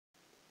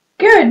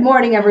Good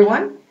morning,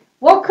 everyone.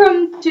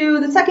 Welcome to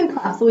the second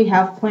class that we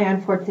have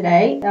planned for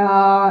today.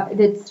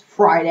 It's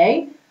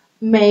Friday,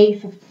 May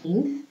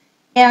 15th,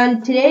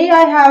 and today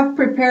I have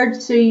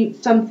prepared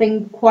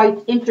something quite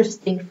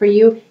interesting for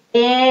you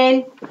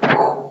in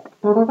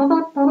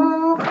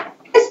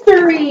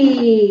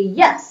history.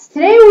 Yes,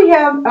 today we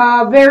have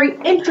a very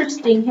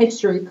interesting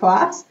history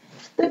class.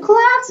 The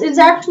class is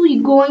actually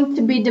going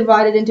to be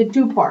divided into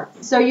two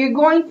parts. So you're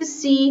going to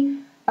see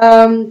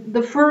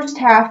the first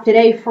half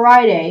today,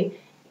 Friday,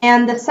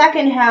 and the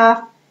second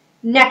half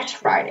next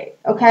Friday.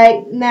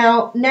 Okay,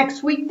 now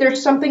next week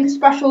there's something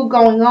special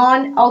going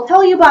on. I'll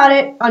tell you about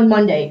it on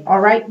Monday,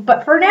 alright?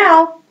 But for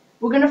now,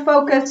 we're going to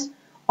focus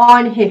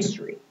on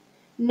history.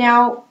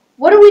 Now,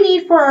 what do we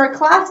need for our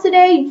class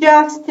today?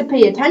 Just to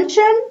pay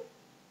attention,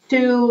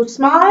 to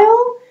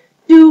smile,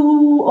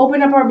 to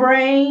open up our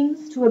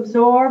brains, to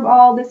absorb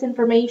all this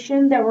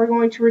information that we're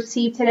going to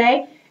receive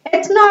today.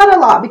 It's not a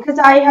lot because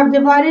I have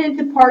divided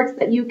into parts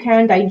that you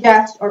can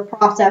digest or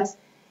process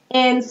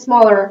in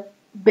smaller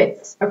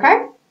bits,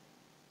 okay?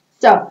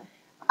 So,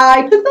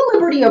 I took the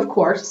liberty, of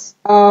course,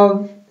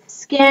 of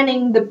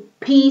scanning the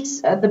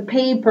the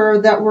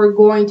paper that we're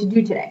going to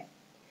do today.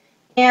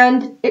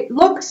 And it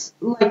looks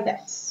like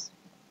this.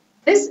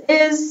 This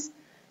is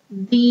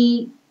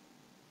the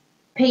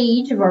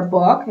page of our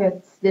book.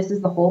 This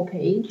is the whole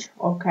page,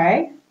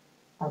 okay?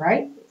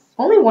 Alright, it's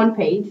only one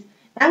page.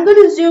 I'm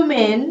going to zoom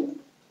in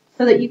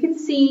so that you can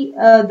see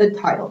the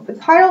title. The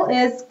title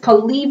is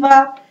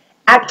Calleva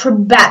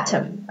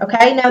Atrebatum,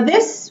 okay? Now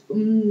this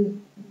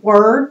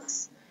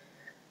words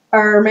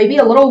are maybe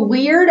a little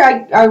weird.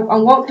 I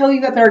won't tell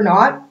you that they're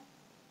not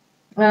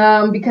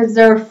because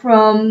they're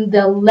from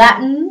the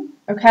Latin,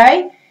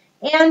 okay?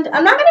 And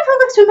I'm not going to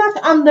focus too much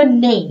on the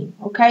name,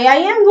 okay? I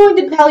am going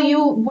to tell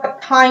you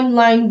what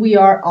timeline we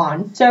are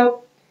on.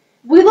 So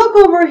we look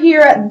over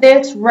here at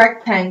this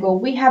rectangle.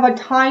 We have a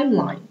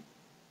timeline,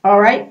 all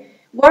right?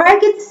 Where I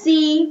could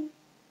see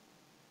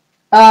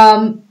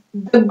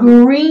the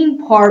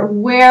green part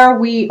where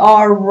we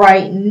are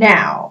right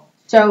now.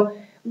 So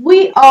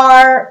we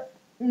are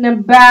in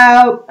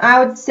about,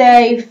 I would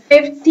say,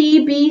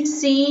 50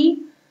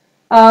 BC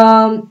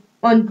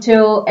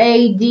until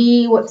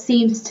AD, what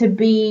seems to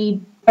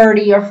be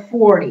 30 or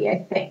 40, I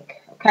think.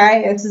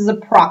 Okay, this is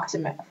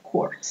approximate, of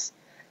course.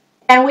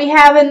 And we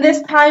have in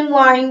this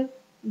timeline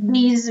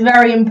these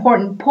very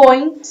important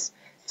points,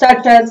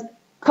 such as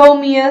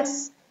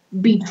Commius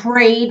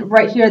betrayed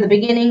right here at the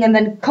beginning, and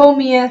then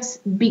Commius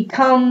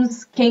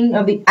becomes king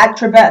of the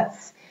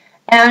Atrebats,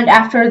 and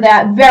after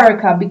that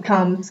Verica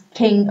becomes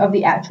king of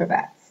the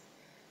Atrebats.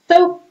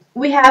 So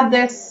we have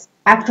this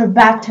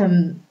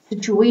Atrebatum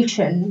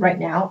situation right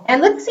now,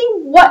 and let's see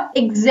what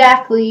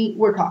exactly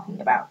we're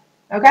talking about.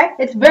 Okay,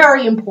 it's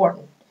very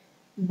important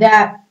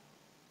that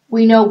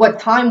we know what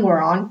time we're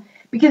on,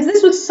 because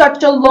this was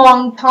such a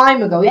long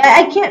time ago.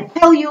 I can't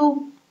tell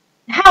you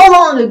how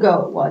long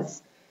ago it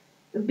was.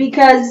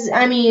 Because,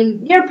 I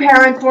mean, your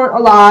parents weren't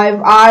alive,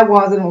 I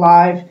wasn't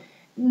alive,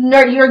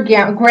 your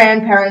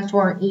grandparents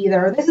weren't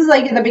either. This is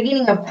like at the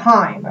beginning of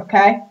time,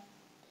 okay?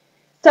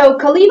 So,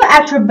 Calleva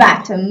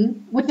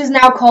Atrebatum, which is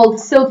now called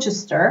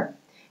Silchester,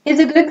 is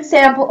a good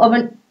example of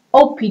an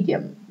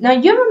oppidum. Now,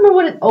 you remember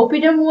what an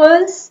oppidum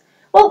was?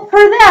 Well, for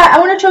that, I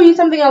want to show you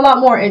something a lot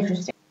more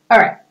interesting.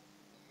 Alright,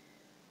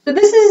 so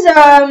this is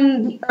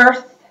the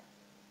Earth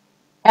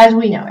as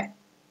we know it,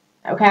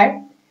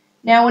 okay?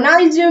 Now, when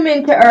I zoom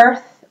into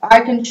Earth, I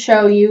can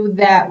show you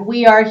that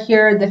we are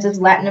here. This is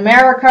Latin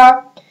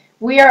America.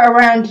 We are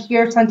around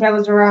here.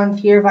 Santiago's around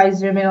here. If I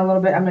zoom in a little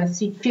bit, I'm going to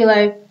see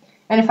Chile.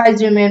 And if I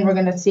zoom in, we're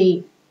going to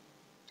see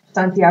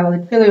Santiago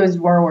de Chile is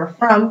where we're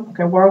from.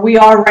 Okay, where we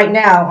are right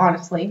now,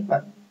 honestly,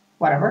 but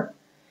whatever.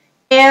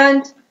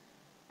 And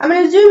I'm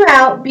going to zoom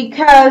out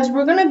because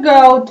we're going to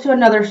go to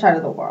another side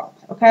of the world.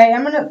 Okay,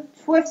 I'm going to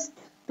twist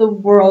the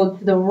world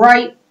to the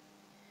right,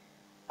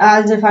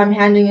 as if I'm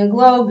handing a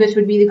globe. This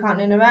would be the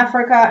continent of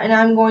Africa, and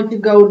I'm going to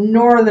go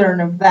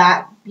northern of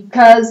that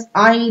because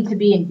I need to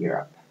be in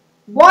Europe.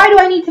 Why do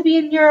I need to be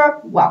in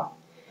Europe? Well,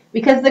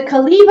 because the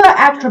Calleva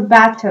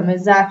Atrebatum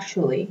is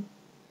actually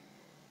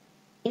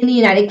in the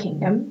United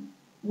Kingdom.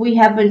 We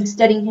have been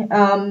studying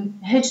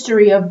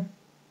history of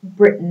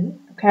Britain,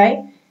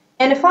 okay?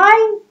 And if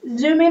I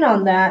zoom in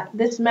on that,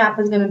 this map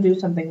is going to do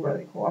something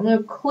really cool. I'm going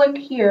to click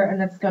here,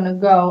 and it's going to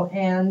go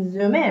and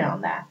zoom in on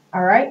that,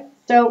 all right?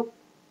 So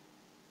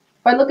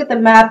if I look at the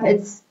map,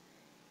 it's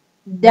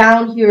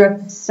down here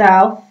at the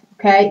south,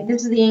 okay?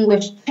 This is the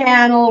English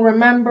Channel.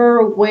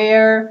 Remember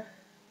where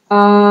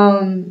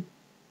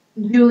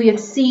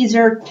Julius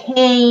Caesar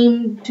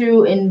came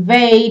to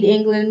invade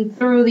England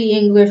through the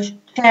English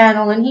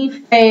Channel, and he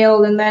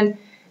failed, and then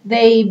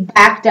they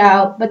backed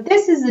out. But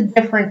this is a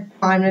different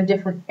time, a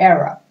different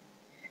era.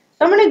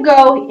 So I'm going to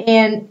go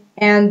in,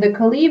 and the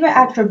Calleva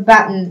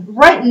Atrebatum,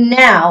 right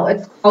now,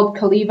 it's called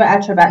Calleva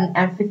Atrebatum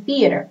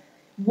Amphitheater.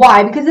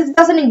 Why? Because this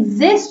doesn't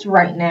exist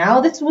right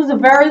now. This was a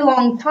very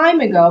long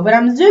time ago, but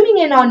I'm zooming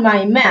in on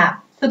my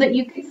map so that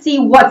you can see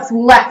what's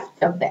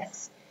left of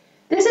this.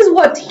 This is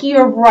what's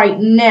here right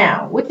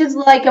now, which is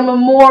like a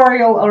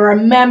memorial or a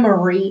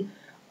memory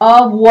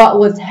of what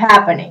was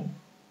happening.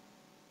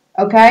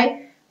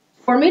 Okay?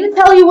 For me to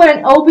tell you what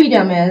an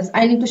oppidum is,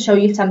 I need to show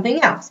you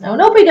something else. Now, an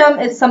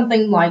oppidum is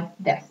something like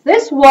this.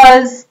 This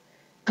was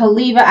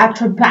Calleva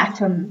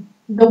Atrebatum,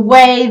 the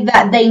way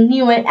that they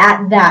knew it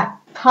at that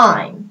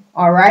time.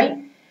 Alright?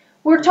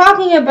 We're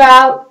talking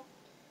about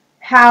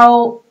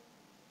how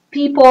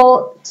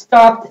people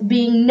stopped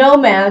being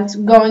nomads,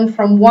 going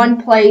from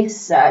one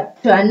place to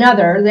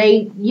another.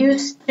 They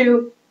used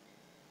to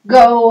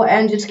go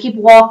and just keep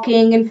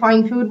walking and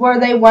find food where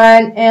they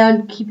went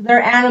and keep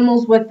their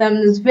animals with them.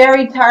 It was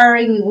very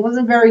tiring. It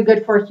wasn't very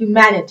good for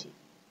humanity.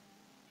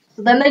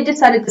 So then they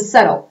decided to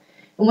settle.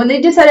 And when they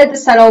decided to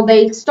settle,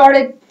 they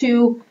started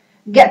to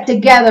get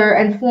together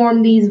and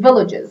form these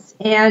villages.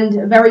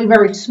 And very,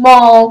 very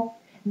small.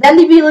 Then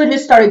the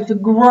villages started to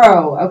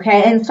grow,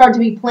 okay, and start to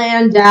be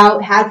planned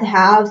out, had to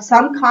have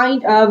some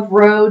kind of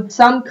road,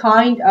 some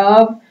kind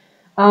of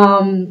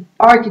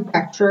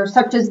architecture,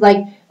 such as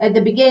like at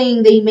the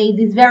beginning they made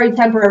these very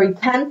temporary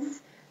tents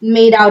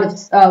made out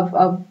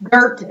of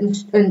dirt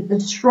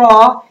and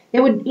straw. They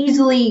would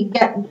easily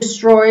get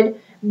destroyed,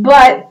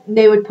 but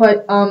they would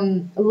put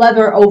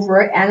leather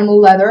over it, animal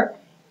leather,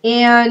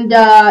 and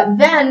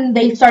then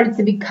they started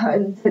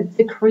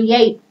to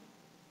create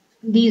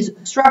these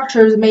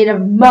structures made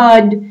of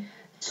mud,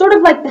 sort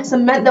of like the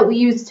cement that we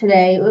use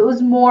today. It was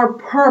more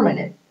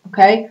permanent,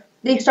 okay?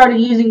 They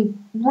started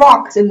using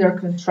rocks in their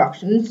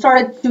construction and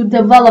started to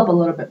develop a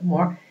little bit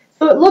more.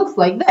 So it looks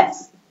like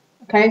this,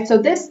 okay? So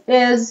this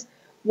is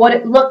what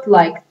it looked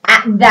like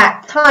at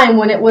that time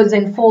when it was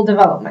in full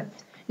development.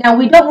 Now,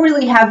 we don't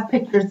really have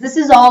pictures. This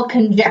is all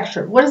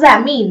conjecture. What does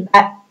that mean?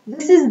 That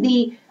this is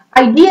the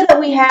idea that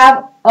we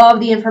have of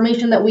the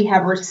information that we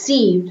have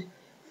received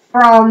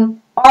from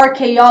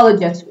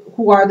archaeologists,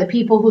 who are the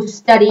people who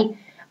study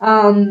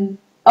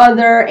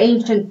other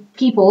ancient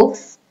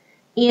peoples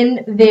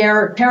in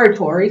their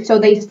territory. So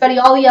they study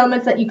all the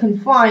elements that you can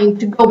find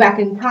to go back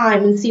in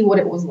time and see what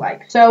it was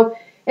like. So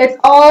it's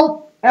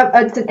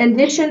an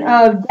addition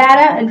of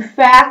data and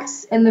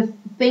facts and the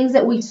things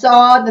that we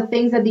saw, the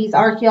things that these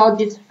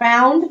archaeologists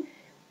found,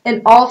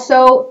 and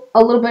also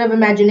a little bit of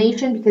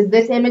imagination, because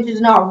this image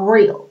is not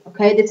real.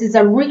 Okay, this is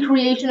a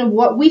recreation of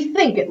what we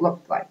think it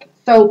looked like.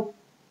 So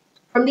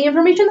from the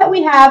information that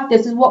we have,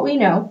 this is what we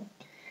know.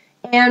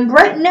 And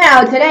right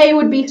now, today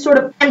would be sort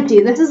of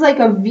empty. This is like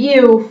a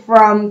view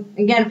from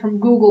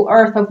Google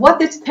Earth of what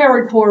this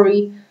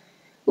territory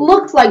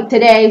looks like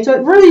today. So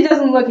it really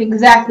doesn't look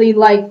exactly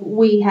like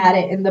we had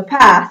it in the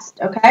past,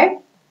 okay?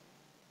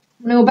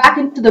 I'm going to go back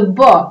into the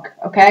book,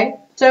 okay?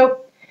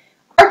 So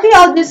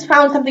archaeologists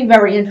found something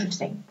very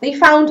interesting. They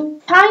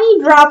found tiny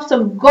drops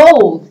of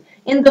gold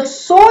in the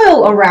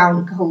soil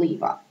around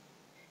Calleva.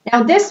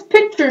 Now this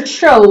picture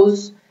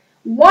shows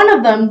one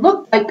of them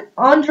looked like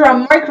under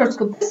a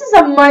microscope. This is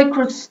a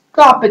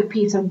microscopic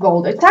piece of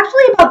gold. It's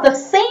actually about the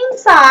same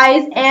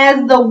size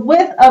as the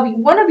width of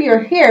one of your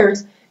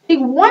hairs. Take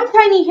one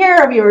tiny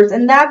hair of yours,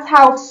 and that's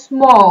how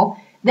small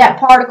that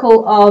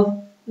particle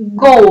of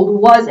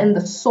gold was in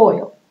the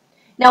soil.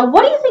 Now,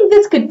 what do you think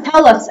this could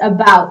tell us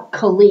about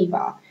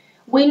Calleva?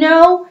 We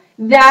know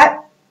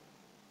that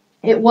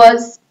it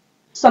was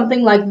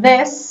something like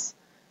this.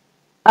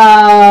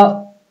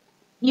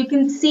 You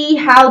can see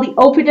how the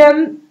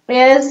oppidum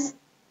is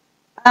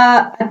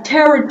a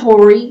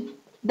territory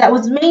that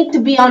was made to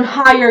be on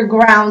higher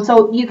ground.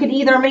 So you could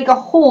either make a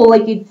hole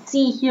like you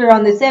see here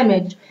on this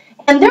image.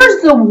 And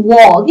there's the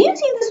wall. Do you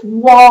see this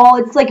wall?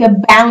 It's like a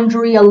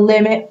boundary, a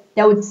limit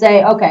that would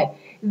say, okay,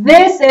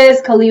 this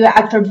is Calleva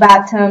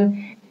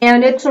Atrebatum,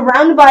 and it's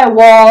surrounded by a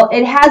wall.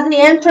 It has the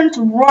entrance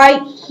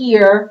right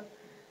here.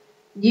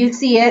 You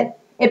see it?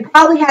 It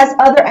probably has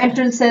other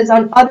entrances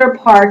on other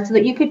parts so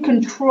that you could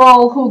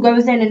control who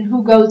goes in and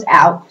who goes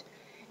out.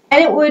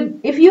 And it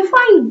would, if you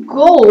find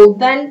gold,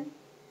 then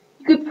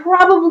you could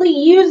probably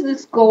use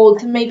this gold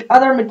to make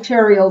other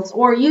materials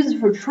or use it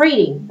for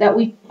trading that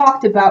we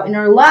talked about in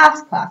our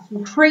last class.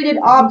 You traded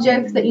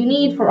objects that you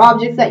need for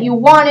objects that you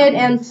wanted,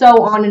 and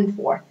so on and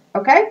forth.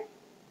 Okay?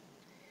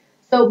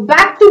 So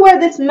back to where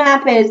this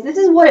map is, this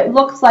is what it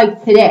looks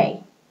like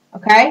today.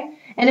 Okay?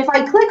 And if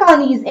I click on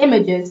these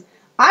images,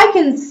 I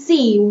can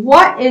see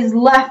what is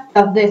left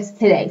of this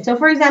today. So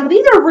for example,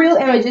 these are real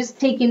images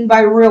taken by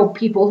real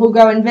people who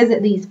go and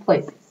visit these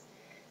places.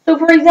 So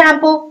for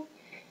example,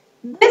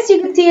 this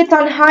you can see it's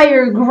on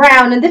higher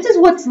ground, and this is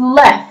what's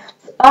left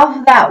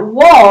of that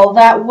wall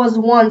that was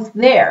once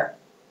there.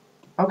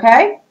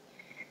 Okay?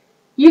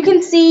 You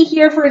can see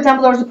here, for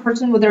example, there's a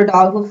person with their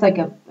dog, looks like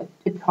a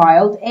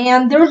child,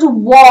 and there's a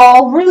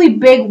wall, really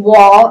big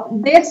wall.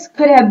 This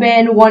could have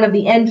been one of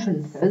the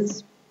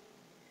entrances.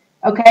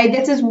 Okay,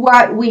 this is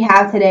what we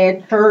have today,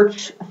 a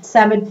church, a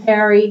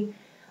cemetery,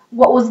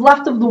 what was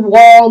left of the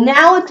wall.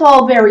 Now it's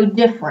all very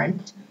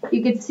different.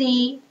 You can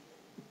see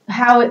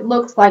how it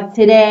looks like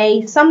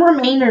today. Some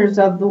remainers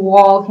of the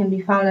wall can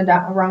be found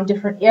around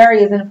different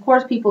areas, and of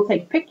course people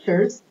take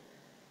pictures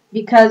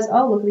because,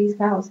 oh, look at these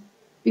cows,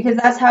 because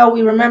that's how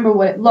we remember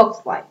what it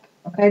looks like.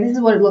 Okay, this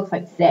is what it looks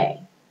like today.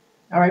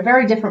 All right,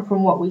 very different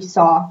from what we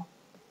saw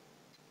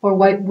or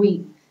what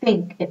we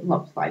think it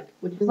looks like,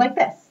 which is like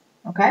this.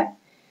 Okay,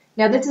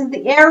 now this is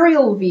the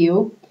aerial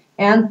view,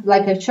 and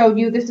like I showed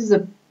you, this is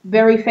a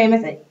very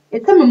famous,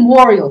 it's a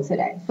memorial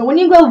today. So when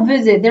you go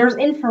visit, there's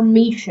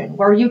information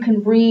where you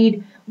can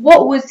read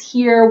what was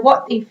here,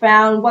 what they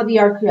found, what the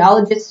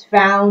archaeologists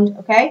found.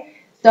 Okay,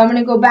 so I'm going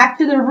to go back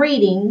to the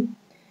reading,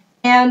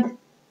 and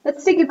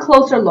let's take a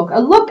closer look. A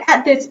look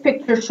at this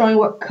picture showing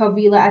what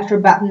Calleva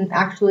Atrebatum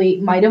actually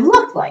might have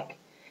looked like.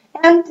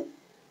 And,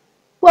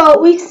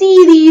 well, we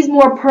see these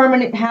more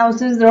permanent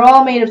houses. They're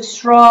all made of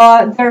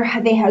straw.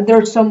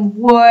 There's some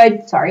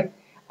wood. Sorry.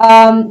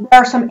 There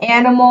are some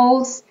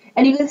animals.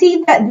 And you can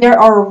see that there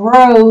are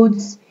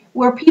roads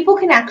where people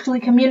can actually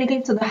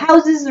communicate. So the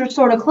houses are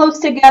sort of close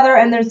together,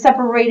 and they're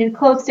separated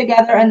close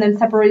together, and then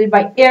separated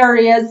by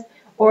areas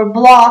or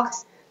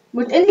blocks,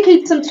 which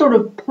indicates some sort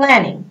of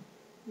planning.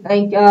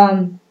 Like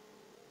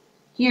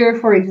here,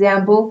 for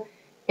example,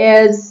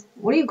 is,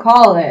 what do you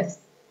call this?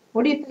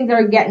 What do you think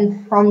they're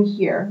getting from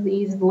here?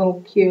 These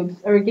little cubes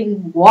are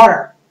getting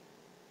water.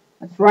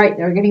 That's right,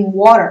 they're getting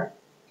water.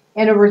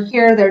 And over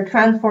here, they're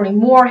transporting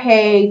more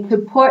hay to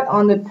put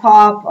on the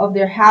top of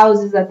their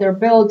houses that they're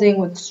building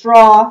with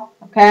straw.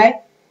 Okay,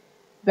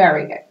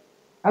 very good.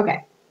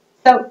 Okay,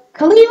 so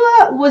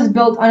Calleva was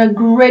built on a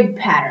grid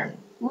pattern,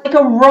 like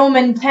a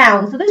Roman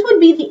town. So this would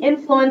be the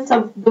influence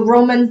of the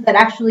Romans that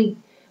actually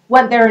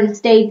went there and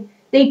stayed.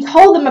 They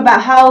told them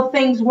about how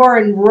things were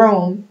in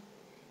Rome.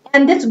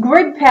 And this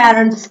grid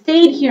pattern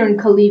stayed here in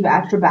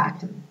Calleva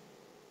Atrebatum.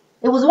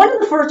 It was one of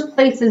the first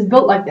places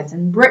built like this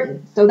in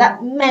Britain. So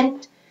that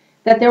meant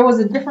that there was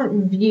a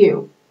different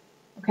view.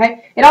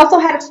 Okay. It also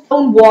had a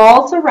stone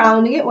wall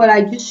surrounding it, what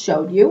I just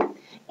showed you.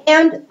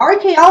 And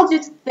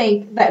archaeologists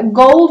think that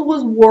gold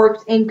was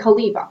worked in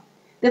Calleva.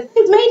 The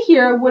things made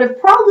here would have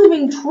probably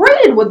been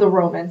traded with the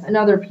Romans and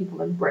other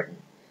people in Britain.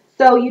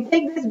 So you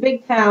take this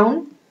big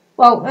town.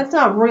 Well, it's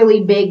not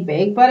really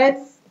big, but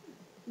it's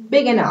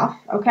big enough,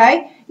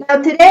 okay?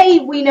 Now today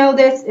we know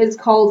this is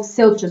called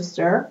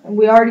Silchester, and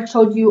we already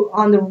showed you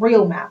on the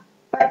real map.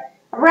 But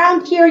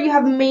around here you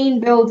have a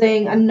main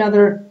building,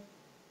 a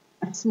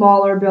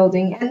smaller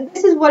building, and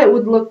this is what it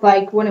would look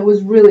like when it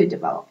was really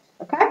developed,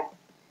 okay?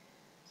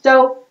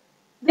 So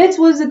this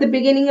was at the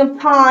beginning of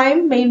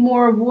time, made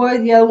more of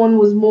wood, the other one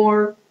was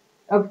more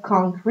of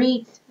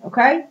concrete,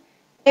 okay?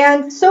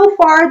 And so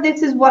far,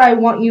 this is what I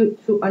want you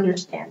to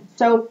understand.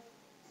 So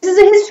this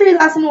is a history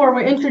lesson where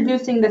we're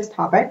introducing this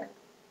topic.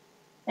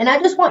 And I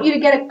just want you to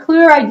get a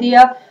clear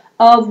idea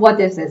of what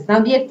this is.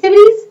 Now, the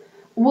activities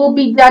will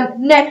be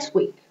done next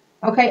week.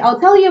 Okay, I'll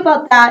tell you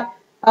about that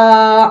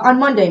on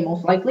Monday,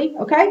 most likely.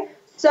 Okay,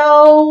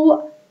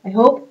 so I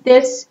hope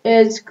this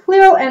is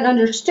clear and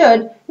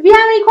understood. If you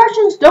have any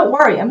questions, don't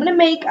worry. I'm going to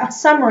make a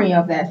summary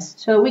of this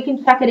so we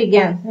can check it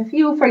again. If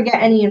you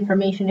forget any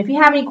information, if you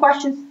have any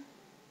questions,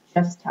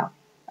 just tell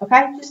me.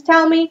 Okay, just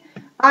tell me.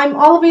 I'm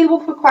all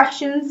available for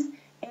questions,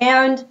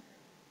 and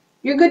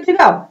you're good to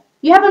go.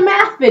 You have a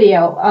math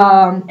video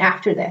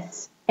after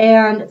this,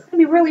 and it's going to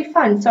be really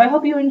fun, so I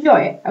hope you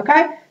enjoy it,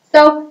 okay?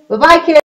 So, bye-bye, kids.